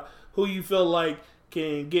 It's about who you feel like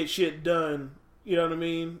can get shit done. You know what I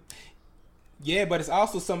mean? Yeah, but it's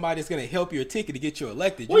also somebody that's going to help your ticket to get you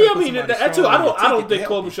elected. Well, yeah, I mean that too. I don't think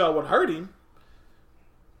Klobuchar would hurt him.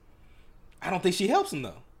 I don't think she helps him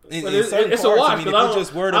though. It's a watch. I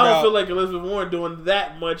don't feel like Elizabeth Warren doing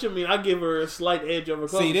that much. I mean, I give her a slight edge over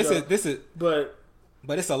Klobuchar. See,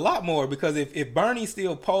 but it's a lot more because if Bernie's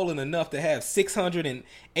still polling enough to have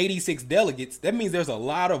 686 delegates, that means there's a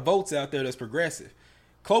lot of votes out there that's progressive.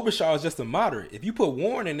 Klobuchar is just a moderate. If you put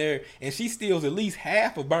Warren in there and she steals at least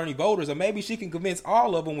half of Bernie voters, or maybe she can convince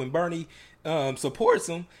all of them when Bernie supports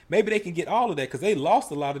them, maybe they can get all of that because they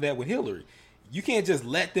lost a lot of that with Hillary. You can't just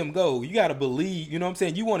let them go. You got to believe, you know what I'm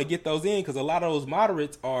saying? You want to get those in because a lot of those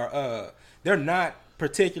moderates are, they're not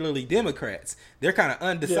particularly Democrats. They're kind of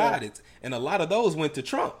undecided. Yeah. And a lot of those went to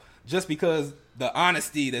Trump just because the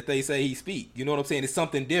honesty that they say he speak. You know what I'm saying? It's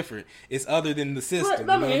something different. It's other than the system. Right. You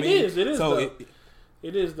know what I mean? It is. So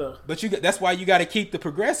it is though. But that's why you got to keep the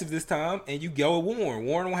progressives this time, and you go with Warren.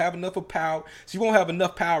 Warren won't have enough of power. She won't have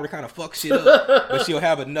enough power to kind of fuck shit up, but she'll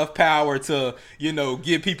have enough power to,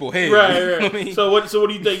 give people head. Right. You know what I mean? So what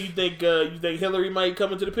do you think? You think Hillary might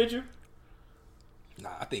come into the picture? Nah,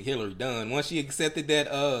 I think Hillary done. Once she accepted that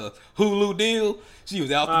Hulu deal, she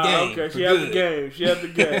was out the game. Okay, she had the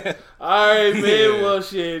game. All right, man. Yeah. Well,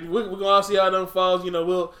 shit, we're gonna all see how it unfolds.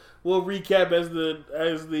 We'll recap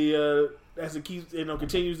as it keeps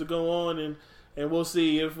continues to go on, and we'll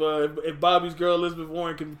see if Bobby's girl Elizabeth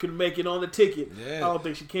Warren can make it on the ticket. Yeah. I don't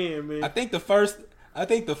think she can, man. I think the first I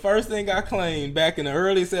think the first thing I claimed back in the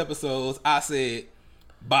earliest episodes, I said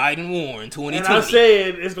Biden won 2020. And I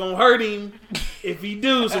said it's gonna hurt him if he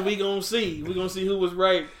do. So we gonna see. We gonna see who was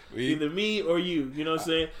right, either me or you. You know what I'm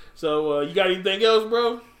saying? So you got anything else,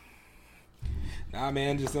 bro? Nah,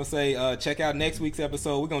 man, just gonna say, check out next week's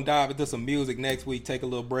episode. We're gonna dive into some music next week. Take a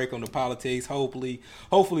little break on the politics. Hopefully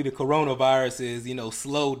the coronavirus is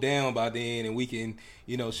slowed down by then, and we can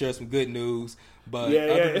share some good news. But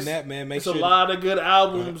other than that, man, it's a lot of good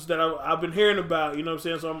albums that I've been hearing about. You know what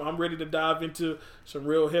I'm saying? So I'm ready to dive into some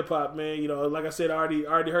real hip hop, man. Like I said, I already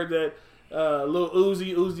heard that Lil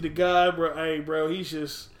Uzi the guy, bro. Hey, bro,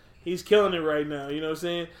 he's killing it right now. You know what I'm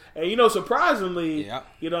saying? And surprisingly,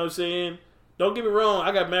 you know what I'm saying. Don't get me wrong,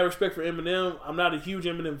 I got mad respect for Eminem. I'm not a huge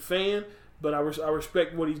Eminem fan, but I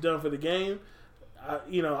respect what he's done for the game.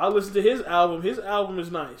 I listened to his album. His album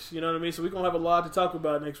is nice. You know what I mean? So we're going to have a lot to talk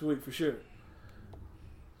about next week for sure.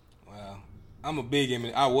 Well, I was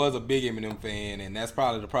a big Eminem fan, and that's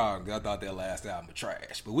probably the problem, because I thought that last album was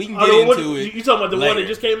trash. But we can get into it. You talking about the later. one that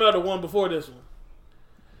just came out or the one before this one?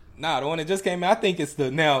 Nah, the one that just came out, I think it's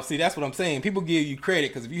that's what I'm saying. People give you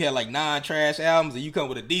credit because if you had like 9 trash albums and you come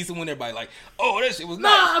with a decent one, everybody like, oh, that shit was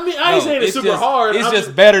nice. Nah, I mean, I ain't saying it's super hard. It's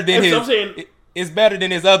just better than his. I'm saying it's better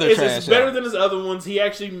than his other trash. It's better than his other ones. He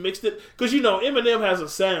actually mixed it because Eminem has a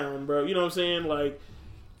sound, bro. You know what I'm saying? Like,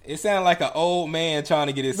 it sounded like an old man trying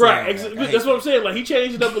to get his right. sound. Right, that's what I'm saying. Like, he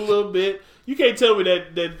changed it up a little bit. You can't tell me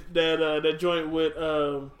that joint with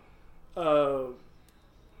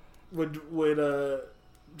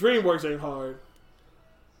DreamWorks ain't hard.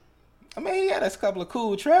 I mean, he had a couple of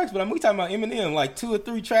cool tracks, but we talking about Eminem, like 2 or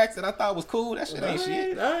 3 tracks that I thought was cool. That shit ain't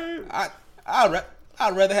shit.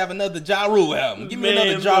 I'd rather have another Ja Rule album. Give me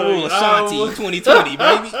another Ja Rule Ashanti 2020,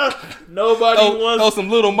 baby. Throw some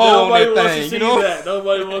Little Mo on that thing.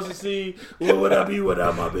 Nobody wants to see what would I be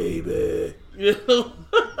without my baby.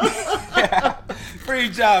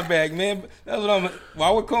 Bring Ja back, man. That's what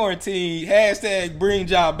while we're quarantined, hashtag bring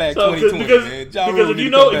Ja back 2020, man. Because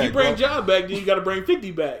if you bring Ja back, then you got to bring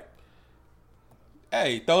 50 back.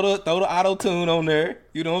 Hey, throw the auto tune on there.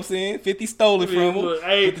 You know what I'm saying? 50 stole it from him. Put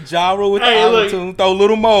the Ja Rule with the auto tune. Throw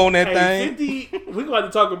Little Mo on that thing. 50, we're going to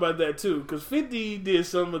talk about that too, because 50 did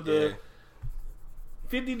some of the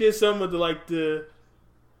the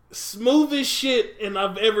smoothest shit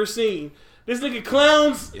I've ever seen. This nigga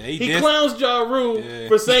clowns. Yeah, he clowns Ja Rule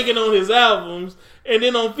for singing on his albums, and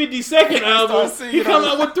then on 52nd album, he come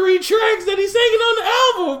out with 3 tracks that he's singing on the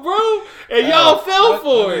album, bro. And y'all fell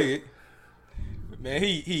for it. Man,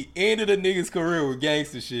 he ended a nigga's career with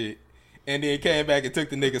gangster shit, and then came back and took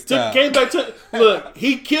the nigga's time. Look,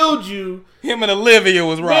 he killed you. Him and Olivia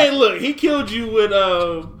was right. Man, look, he killed you with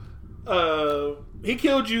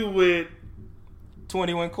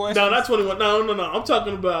 21 Questions? No, not 21. No. I'm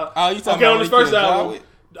talking about. Oh, you talking about on his first album?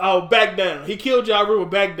 Oh, Back Down. He killed Ja Rule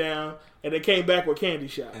with Back Down, and they came back with Candy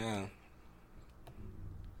Shop.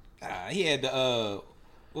 Yeah. He had the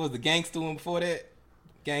what was the gangster one before that?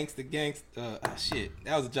 Gangster. Shit.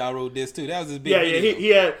 That was a Ja Rule diss too. That was his big.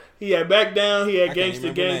 Yeah. He had Back Down. He had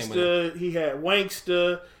Gangsta. He had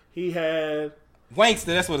Wanksta. He had Wanksta.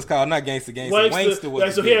 That's what it's called. Not Gangsta. Wanksta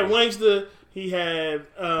was. So he had Wanksta. He had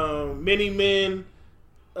Many Men.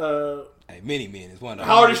 Many Men is one of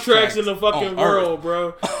the hardest tracks in the fucking world,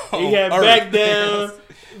 bro. He had Back Down,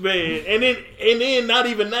 man, and then not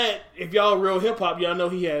even that. If y'all real hip hop, y'all know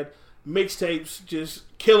he had mixtapes just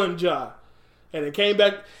killing Ja, and it came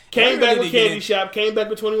back with Candy Shop, came back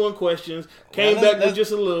with 21 Questions, came back with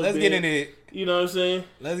just a little. Let's get into it. You know what I'm saying?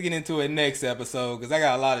 Let's get into it next episode because I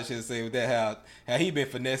got a lot of shit to say with that. How he been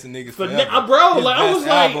finessing niggas forever. Bro, like I was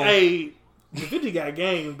like, hey. The 50 got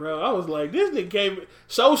game, bro. I was like, this nigga came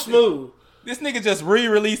so smooth. This nigga just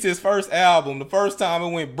re-released his first album. The first time it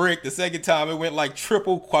went brick. The second time it went like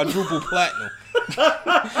triple, quadruple platinum. It's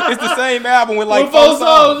the same album with like 4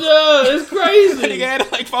 songs. Yeah, it's crazy. Nigga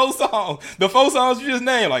had like 4 songs. The 4 songs you just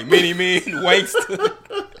named, like Many Men, Wanksta.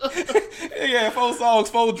 Nigga had 4 songs,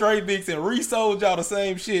 4 Dre beats, and resold y'all the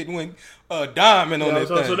same shit and went diamond on that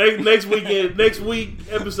thing. So next week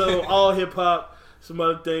episode, all hip hop. Some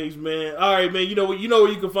other things, man. All right, man. You know where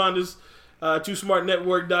you can find us.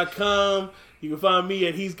 TooSmartNetwork.com. You can find me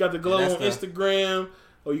at He's Got the Glow on Instagram,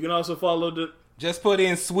 or you can also follow Just put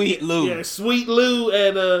in Sweet Lou. Yeah, Sweet Lou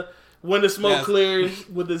at When the Smoke Clears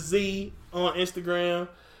with a Z on Instagram,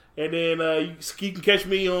 and then you can catch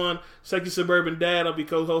me on Sexy Suburban Dad. I'll be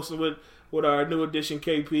co-hosting with our new edition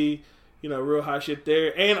KP. Real hot shit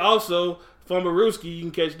there, and also Fumbarooski. You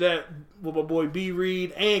can catch that with my boy B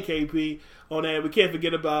Reed and KP on that. We can't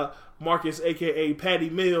forget about Marcus, aka Patty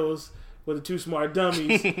Mills, with the Too Smart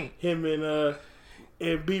Dummies. Him and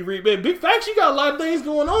and man, Big Facts, you got a lot of things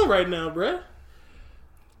going on right now, bruh.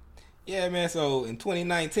 Yeah, man. So in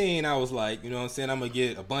 2019, I was like, you know what I'm saying? I'm going to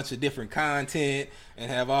get a bunch of different content and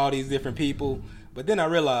have all these different people. But then I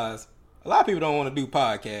realized a lot of people don't want to do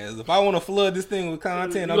podcasts. If I want to flood this thing with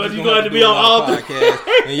content, I'm just going to have to be on all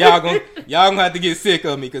podcasts. And y'all gonna have to get sick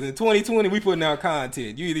of me because in 2020, we putting out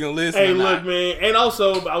content. You either going to listen or not. Hey, look, man. And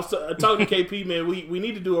also, I was talking to KP, man. We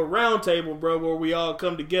need to do a round table, bro, where we all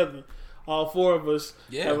come together. All four of us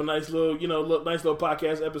have a nice little, nice little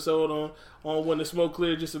podcast episode on When the Smoke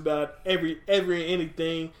Clears, just about every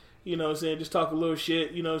anything, you know what I'm saying, just talk a little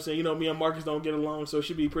shit, you know what I'm saying, me and Marcus don't get along, so it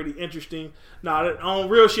should be pretty interesting. Nah, on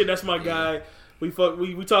real shit, that's my guy. We talk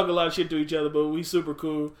a lot of shit to each other, but we super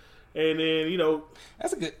cool. And then,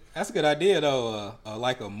 that's a good idea though,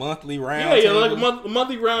 like a monthly round table. Like a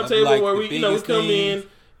monthly round table like where we come in,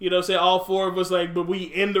 say all four of us, but we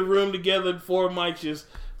in the room together, 4 mics,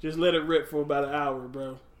 just let it rip for about an hour,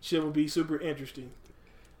 bro. Shit will be super interesting.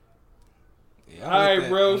 Yeah, all right,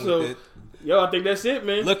 bro. So, I think that's it,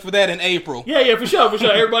 man. Look for that in April. Yeah, for sure.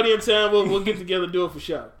 Everybody in town, we'll get together and do it for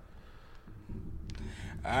sure.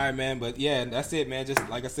 All right, man. But yeah, that's it, man. Just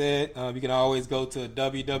like I said, you can always go to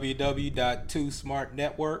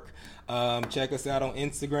www.2smartnetwork. Check us out on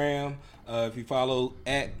Instagram. If you follow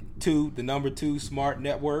 @2 Smart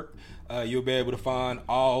Network, you'll be able to find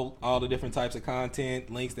all the different types of content,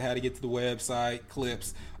 links to how to get to the website,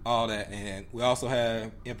 clips, all that. And we also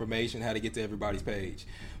have information how to get to everybody's page.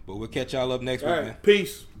 But we'll catch y'all up next week, man.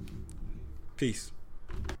 Peace. Peace.